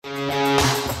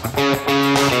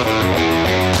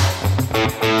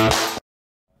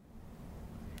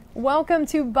Welcome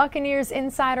to Buccaneers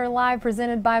Insider Live,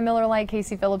 presented by Miller Lite.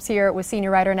 Casey Phillips here with senior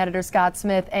writer and editor Scott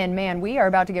Smith. And man, we are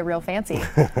about to get real fancy.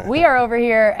 We are over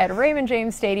here at Raymond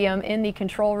James Stadium in the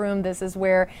control room. This is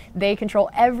where they control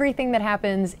everything that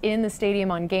happens in the stadium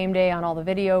on game day, on all the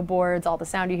video boards, all the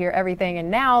sound you hear, everything.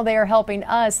 And now they are helping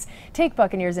us take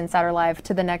Buccaneers Insider Live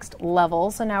to the next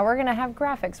level. So now we're going to have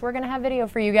graphics, we're going to have video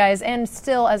for you guys, and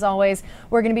still, as always,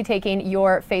 we're going to be taking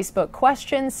your Facebook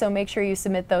questions. So make sure you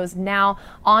submit those now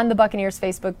on the Buccaneers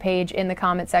Facebook page in the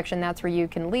comment section. That's where you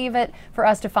can leave it for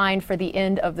us to find for the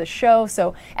end of the show.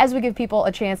 So as we give people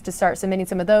a chance to start submitting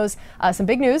some of those, some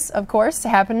big news, of course,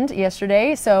 happened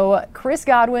yesterday. So Chris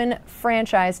Godwin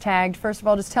franchise tagged. First of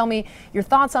all, just tell me your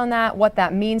thoughts on that, what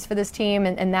that means for this team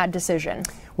and that decision.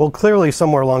 Well, clearly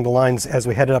somewhere along the lines, as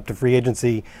we headed up to free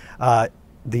agency,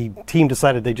 the team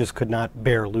decided they just could not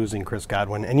bear losing Chris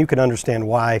Godwin. And you can understand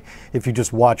why if you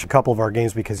just watch a couple of our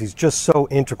games, because he's just so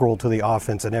integral to the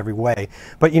offense in every way.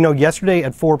 But, you know, yesterday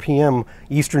at 4 p.m.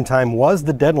 Eastern time was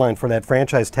the deadline for that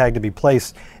franchise tag to be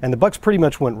placed. And the Bucs pretty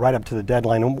much went right up to the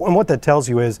deadline. And what that tells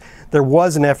you is there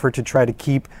was an effort to try to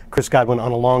keep Chris Godwin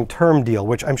on a long-term deal,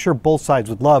 which I'm sure both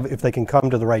sides would love if they can come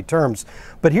to the right terms.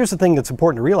 But here's the thing that's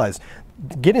important to realize.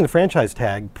 Getting the franchise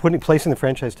tag, placing the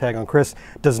franchise tag on Chris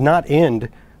does not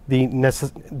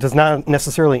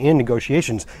necessarily end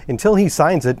negotiations until he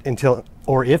signs it.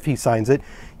 Or if he signs it,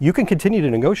 you can continue to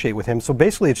negotiate with him. So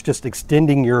basically, it's just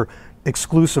extending your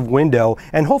exclusive window,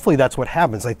 and hopefully that's what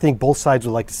happens. I think both sides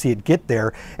would like to see it get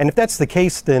there, and if that's the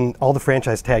case, then all the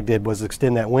franchise tag did was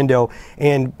extend that window.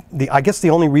 And I guess the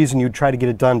only reason you'd try to get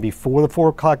it done before the 4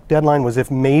 o'clock deadline was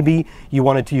if maybe you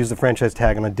wanted to use the franchise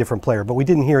tag on a different player, but we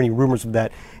didn't hear any rumors of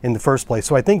that in the first place.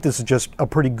 So I think this is just a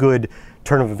pretty good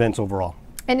turn of events overall.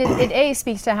 And it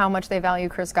speaks to how much they value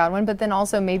Chris Godwin, but then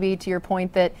also maybe to your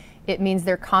point that it means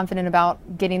they're confident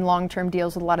about getting long-term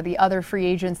deals with a lot of the other free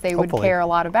agents they would care a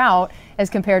lot about, as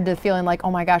compared to feeling like,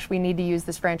 oh my gosh, we need to use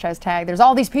this franchise tag. There's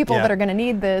all these people that are going to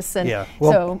need this. And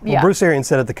well, Bruce Arians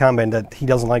said at the combine that he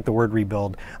doesn't like the word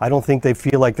rebuild. I don't think they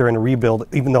feel like they're in a rebuild,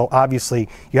 even though obviously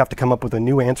you have to come up with a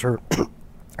new answer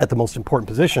at the most important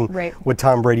position with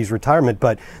Tom Brady's retirement.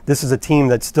 But this is a team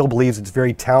that still believes it's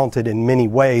very talented in many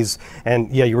ways.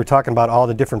 And yeah, you were talking about all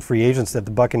the different free agents that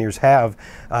the Buccaneers have.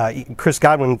 Chris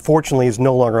Godwin, fortunately, is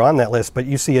no longer on that list, but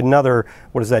you see another,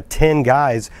 10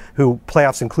 guys who,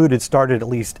 playoffs included, started at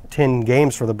least 10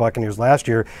 games for the Buccaneers last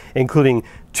year, including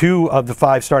 2 of the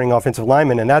 5 starting offensive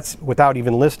linemen, and that's without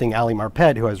even listing Ali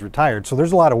Marpet, who has retired. So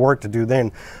there's a lot of work to do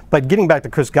then. But getting back to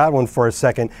Chris Godwin for a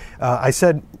second, I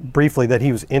said briefly that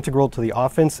he was integral to the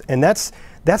offense, and that's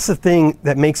the thing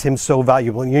that makes him so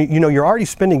valuable. You know, you're already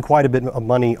spending quite a bit of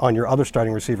money on your other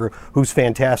starting receiver, who's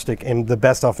fantastic and the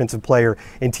best offensive player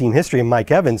in team history, in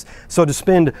Mike Evans. So to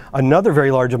spend another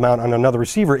very large amount on another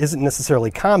receiver isn't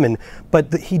necessarily common,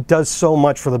 but he does so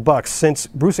much for the Bucs. Since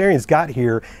Bruce Arians got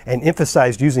here and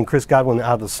emphasized using Chris Godwin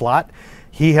out of the slot,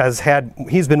 he's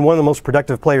been one of the most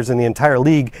productive players in the entire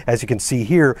league, as you can see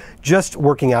here, just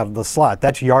working out of the slot.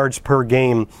 That's yards per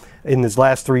game in his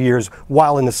last 3 years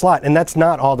while in the slot. And that's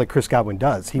not all that Chris Godwin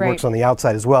does. He works on the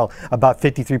outside as well. About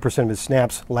 53% of his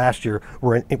snaps last year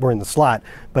were in the slot,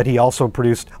 but he also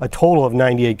produced a total of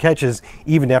 98 catches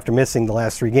even after missing the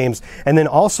last 3 games. And then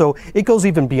also, it goes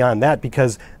even beyond that,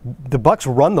 because the Bucs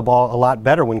run the ball a lot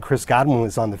better when Chris Godwin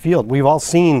is on the field. We've all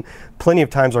seen plenty of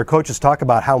times our coaches talk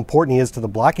about how important he is to the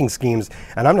blocking schemes,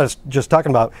 and I'm not just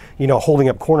talking about, holding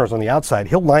up corners on the outside.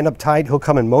 He'll line up tight, he'll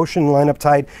come in motion, line up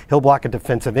tight, he'll block a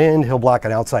defensive end, he'll block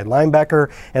an outside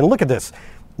linebacker. And look at this.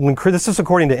 This is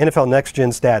according to NFL Next Gen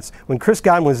stats. When Chris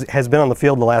Godwin has been on the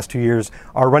field the last 2 years,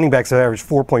 our running backs have averaged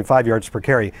 4.5 yards per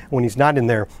carry. When he's not in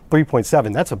there,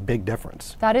 3.7. That's a big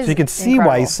difference. That is so you can see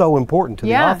why he's so important to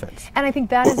the offense. And I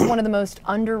think that is one of the most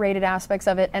underrated aspects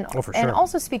of it, and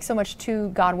also speaks so much to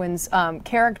Godwin's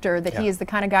character, that he is the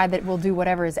kind of guy that will do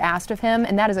whatever is asked of him,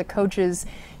 and that is a coach's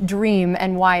dream,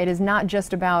 and why it is not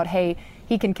just about, hey,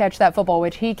 he can catch that football,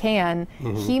 which he can.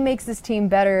 He makes this team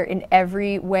better in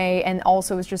every way, and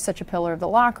also is just such a pillar of the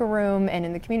locker room and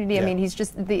in the community. I mean, he's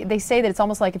just, they say that it's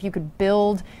almost like if you could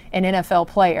build an NFL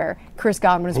player, Chris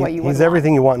Godwin is what you would want. He's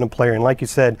everything you want in a player. And like you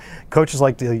said, coaches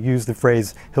like to use the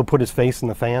phrase, he'll put his face in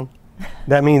the fan.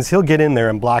 That means he'll get in there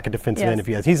and block a defensive end if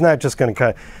he has. He's not just going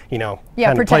to, kind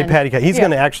of play patty cat. He's going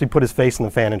to actually put his face in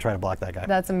the fan and try to block that guy.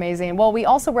 That's amazing. Well, we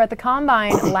also were at the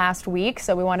Combine last week,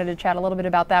 so we wanted to chat a little bit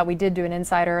about that. We did do an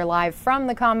Insider Live from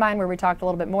the Combine where we talked a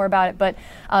little bit more about it, but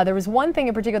there was one thing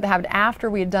in particular that happened after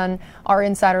we had done our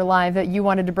Insider Live that you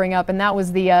wanted to bring up, and that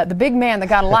was the big man that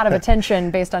got a lot of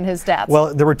attention based on his stats.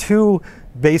 Well, there were two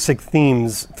basic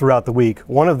themes throughout the week.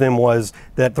 One of them was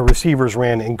that the receivers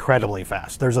ran incredibly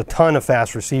fast. There's a ton of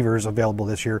fast receivers available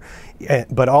this year,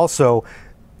 but also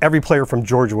every player from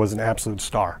Georgia was an absolute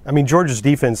star. I mean, Georgia's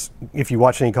defense, if you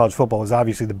watch any college football, was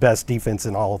obviously the best defense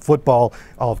in all of football,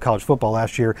 all of college football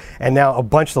last year. And now a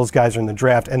bunch of those guys are in the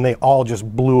draft, and they all just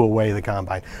blew away the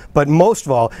combine. But most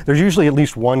of all, there's usually at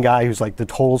least one guy who's like the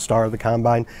total star of the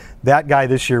combine. That guy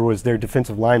this year was their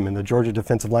defensive lineman, the Georgia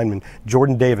defensive lineman,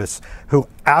 Jordan Davis, who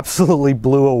absolutely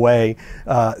blew away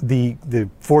the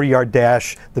 40-yard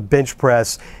dash, the bench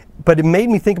press. But it made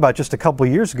me think about just a couple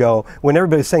of years ago when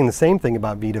everybody was saying the same thing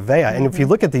about Vita Vea. And if you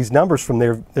look at these numbers from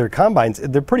their combines,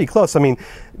 they're pretty close. I mean,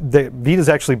 Vita's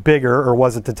actually bigger, or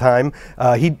was at the time.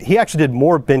 He actually did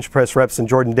more bench press reps than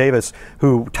Jordan Davis,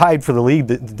 who tied for the league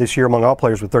this year among all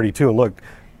players with 32. And look,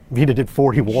 Vita did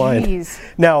 41. Jeez.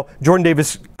 Now, Jordan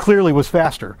Davis clearly was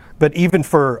faster, but even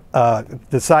for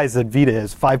the size that Vita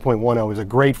is, 5.10 is a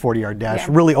great 40-yard dash,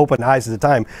 really opened eyes at the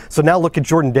time. So now look at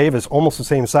Jordan Davis, almost the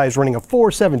same size, running a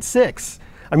 4.76.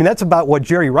 I mean, that's about what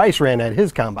Jerry Rice ran at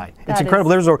his combine. It's incredible.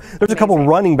 There's a couple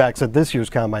running backs at this year's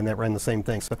combine that ran the same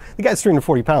thing. So the guy's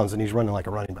 340 pounds, and he's running like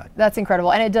a running back. That's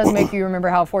incredible. And it does make you remember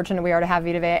how fortunate we are to have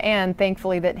Vita Vea, and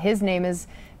thankfully that his name is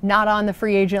not on the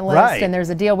free agent list, and there's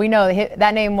a deal. We know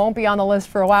that name won't be on the list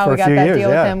for a while. We got that deal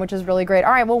with him, which is really great.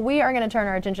 All right, well, we are going to turn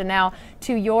our attention now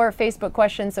to your Facebook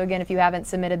questions. So again, if you haven't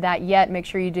submitted that yet, make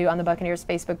sure you do on the Buccaneers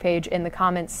Facebook page in the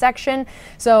comments section.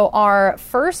 So our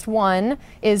first one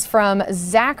is from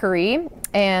Zachary,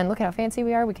 and look at how fancy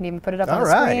we are. We can even put it up on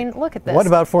the screen. Look at this. What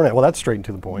about Fournette? Well, that's straight and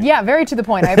to the point. Yeah, very to the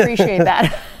point. I appreciate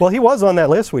that. Well, he was on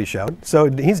that list we showed, so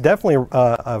he's definitely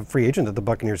a free agent that the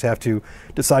Buccaneers have to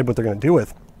decide what they're going to do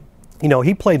with. You know,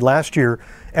 he played last year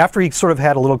after he sort of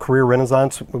had a little career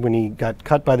renaissance when he got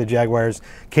cut by the Jaguars,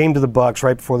 came to the Bucs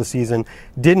right before the season,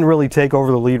 didn't really take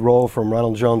over the lead role from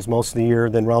Ronald Jones most of the year.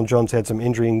 Then Ronald Jones had some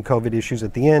injury and COVID issues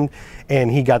at the end, and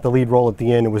he got the lead role at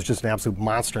the end and was just an absolute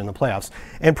monster in the playoffs.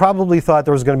 And probably thought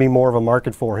there was going to be more of a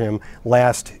market for him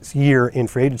last year in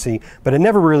free agency, but it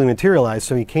never really materialized.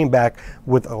 So he came back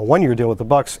with a one-year deal with the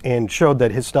Bucs and showed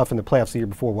that his stuff in the playoffs the year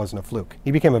before wasn't a fluke.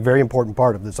 He became a very important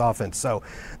part of this offense. So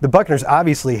the Buccaneers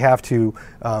obviously have to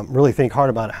really think hard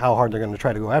about how hard they're going to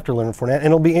try to go after Leonard Fournette, and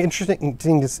it'll be interesting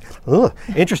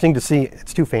to see.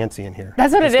 It's too fancy in here.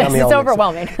 That's what it is. It's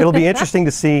overwhelming. It'll be interesting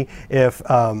to see if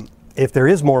there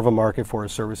is more of a market for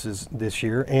his services this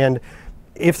year, and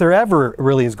if there ever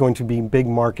really is going to be a big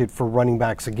market for running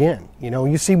backs again. You know,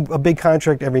 you see a big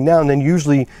contract every now and then,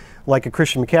 usually like a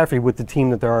Christian McCaffrey with the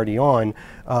team that they're already on.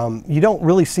 You don't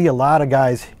really see a lot of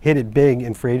guys hit it big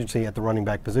in free agency at the running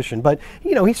back position. But,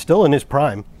 you know, he's still in his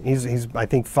prime. He's I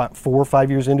think 4 or 5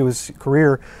 years into his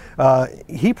career.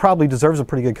 He probably deserves a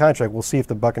pretty good contract. We'll see if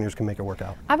the Buccaneers can make it work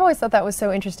out. I've always thought that was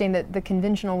so interesting that the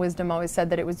conventional wisdom always said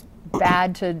that it was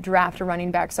bad to draft a running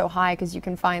back so high because you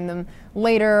can find them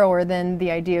later, or then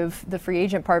the idea of the free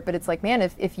agent part. But it's like, man,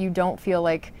 if you don't feel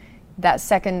like that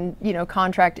second,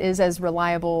 contract is as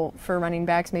reliable for running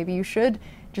backs, maybe you should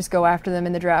just go after them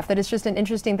in the draft. That it's just an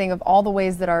interesting thing of all the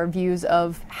ways that our views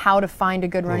of how to find a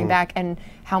good running back and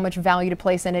how much value to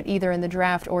place in it, either in the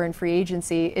draft or in free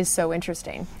agency, is so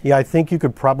interesting. Yeah, I think you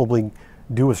could probably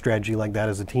do a strategy like that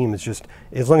as a team. It's just,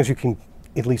 as long as you can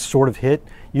at least sort of hit,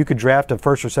 you could draft a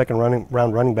first or second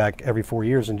round running back every 4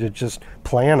 years and just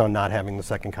plan on not having the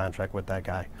second contract with that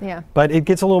guy. Yeah. But it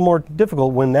gets a little more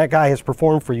difficult when that guy has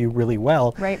performed for you really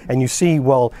well. Right. And you see,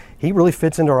 well, he really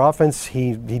fits into our offense.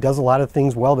 He does a lot of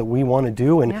things well that we want to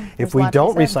do. And if we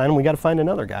don't re-sign him, we got to find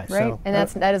another guy. Right. So, and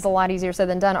that is a lot easier said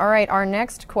than done. All right. Our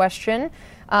next question.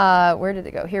 Where did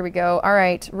it go? Here we go. All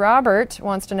right. Robert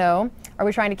wants to know, are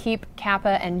we trying to keep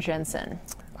Kappa and Jensen?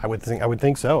 I would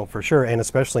think so, for sure, and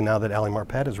especially now that Ali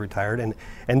Marpet is retired,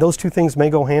 and those two things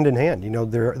may go hand in hand. You know,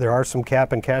 there are some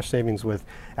cap and cash savings with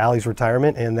Ali's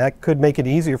retirement, and that could make it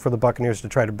easier for the Buccaneers to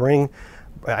try to bring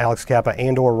Alex Kappa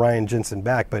and/or Ryan Jensen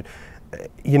back. But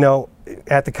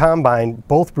at the Combine,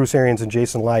 both Bruce Arians and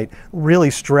Jason Licht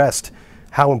really stressed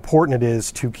how important it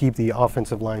is to keep the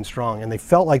offensive line strong, and they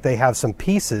felt like they have some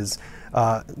pieces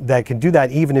that can do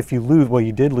that even if you lose. Well,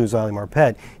 you did lose Ali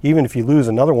Marpet. Even if you lose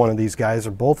another one of these guys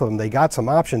or both of them, they got some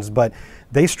options, but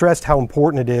they stressed how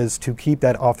important it is to keep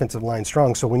that offensive line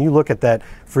strong. So when you look at that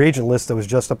free agent list that was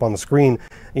just up on the screen,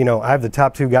 I have the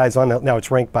top two guys on that. Now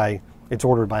it's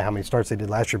ordered by how many starts they did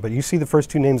last year, but you see the first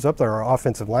two names up there are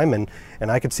offensive linemen, and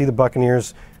I could see the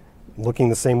Buccaneers looking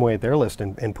the same way at their list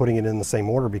and putting it in the same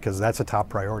order because that's a top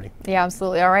priority. Yeah,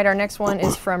 absolutely. All right, our next one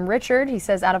is from Richard. He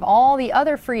says, out of all the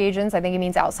other free agents, I think he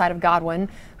means outside of Godwin,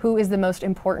 who is the most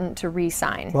important to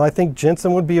re-sign? Well, I think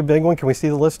Jensen would be a big one. Can we see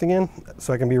the list again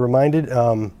so I can be reminded?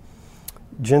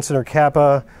 Jensen or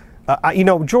Kappa.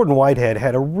 Jordan Whitehead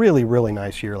had a really, really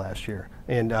nice year last year,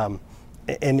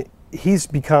 and he's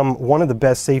become one of the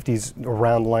best safeties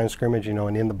around the line of scrimmage,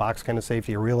 and in the box kind of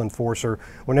safety, a real enforcer.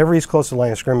 Whenever he's close to the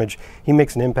line of scrimmage, he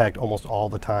makes an impact almost all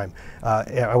the time.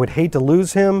 I would hate to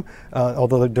lose him,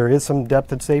 although there is some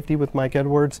depth at safety with Mike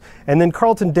Edwards. And then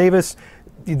Carlton Davis,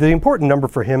 the important number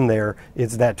for him there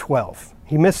is that 12.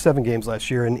 He missed 7 games last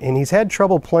year, and he's had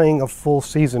trouble playing a full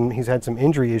season. He's had some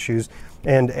injury issues.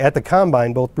 And at the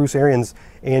Combine, both Bruce Arians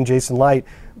and Jason Light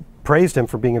praised him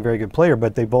for being a very good player,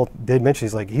 but they both did mention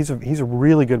he's a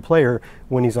really good player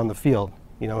when he's on the field.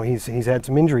 He's had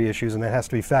some injury issues, and that has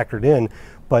to be factored in.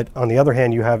 But on the other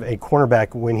hand, you have a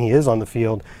cornerback when he is on the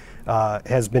field,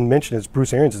 has been mentioned, as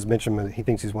Bruce Arians has mentioned, he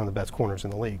thinks he's one of the best corners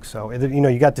in the league. So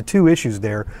you got the 2 issues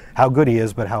there: how good he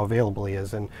is, but how available he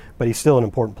is. But he's still an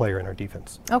important player in our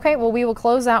defense. Okay, well, we will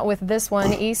close out with this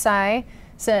one. Esai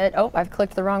said, oh, I've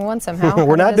clicked the wrong one somehow.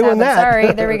 We're not doing that.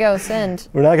 Sorry, there we go, send.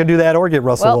 We're not going to do that or get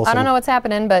Russell Wilson. I don't know what's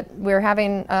happening, but we're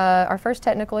having our first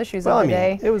technical issues of the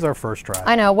day. It was our first try.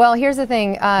 I know. Well, here's the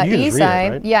thing. Esai,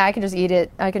 right? Yeah, I can just eat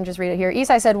it. I can just read it here.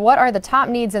 Esai said, what are the top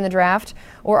needs in the draft,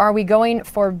 or are we going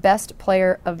for best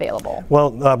player available? Well,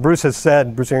 Bruce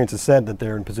Arians has said that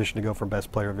they're in position to go for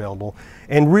best player available,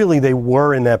 and really they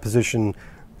were in that position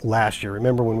last year.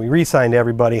 Remember when we re-signed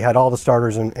everybody, had all the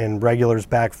starters and regulars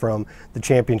back from the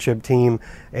championship team,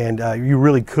 and you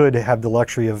really could have the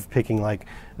luxury of picking like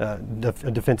a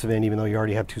defensive end, even though you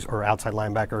already have 2, or outside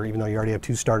linebacker, even though you already have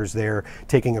 2 starters there,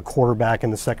 taking a quarterback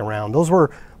in the 2nd round. Those were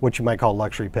what you might call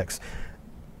luxury picks.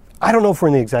 I don't know if we're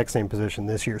in the exact same position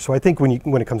this year, so I think when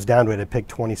it comes down to it, at pick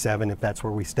 27, if that's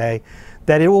where we stay,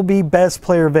 that it will be best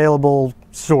player available,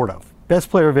 sort of.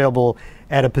 Best player available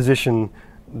at a position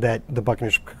that the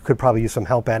Buccaneers could probably use some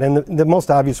help at. And the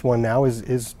most obvious one now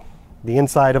is the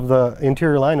inside of the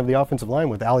interior line of the offensive line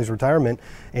with Ali's retirement,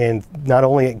 and not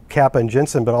only Kappa and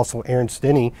Jensen, but also Aaron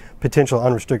Stinney, potential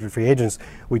unrestricted free agents.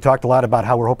 We talked a lot about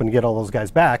how we're hoping to get all those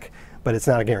guys back, but it's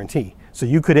not a guarantee. So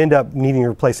you could end up needing to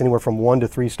replace anywhere from 1 to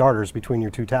 3 starters between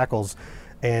your 2 tackles,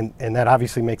 and that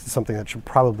obviously makes it something that should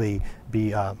probably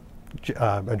be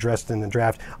addressed in the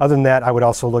draft. Other than that, I would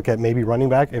also look at maybe running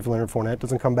back if Leonard Fournette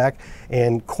doesn't come back,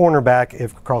 and cornerback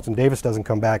if Carlton Davis doesn't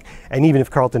come back. And even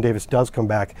if Carlton Davis does come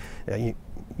back,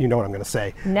 you know what I'm going to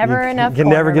say. You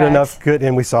never get enough good,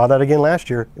 and we saw that again last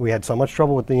year. We had so much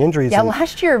trouble with the injuries. Yeah,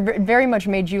 last year very much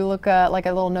made you look like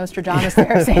a little Nostradamus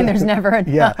there, saying there's never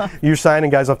enough. Yeah, you're signing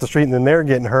guys off the street, and then they're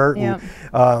getting hurt. Yeah.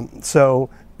 And, so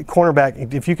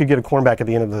cornerback, if you could get a cornerback at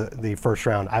the end of the 1st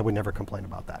round, I would never complain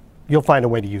about that. You'll find a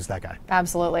way to use that guy.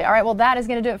 Absolutely. All right, well, that is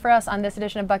going to do it for us on this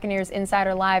edition of Buccaneers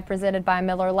Insider Live, presented by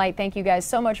Miller Lite. Thank you guys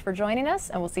so much for joining us,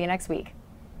 and we'll see you next week.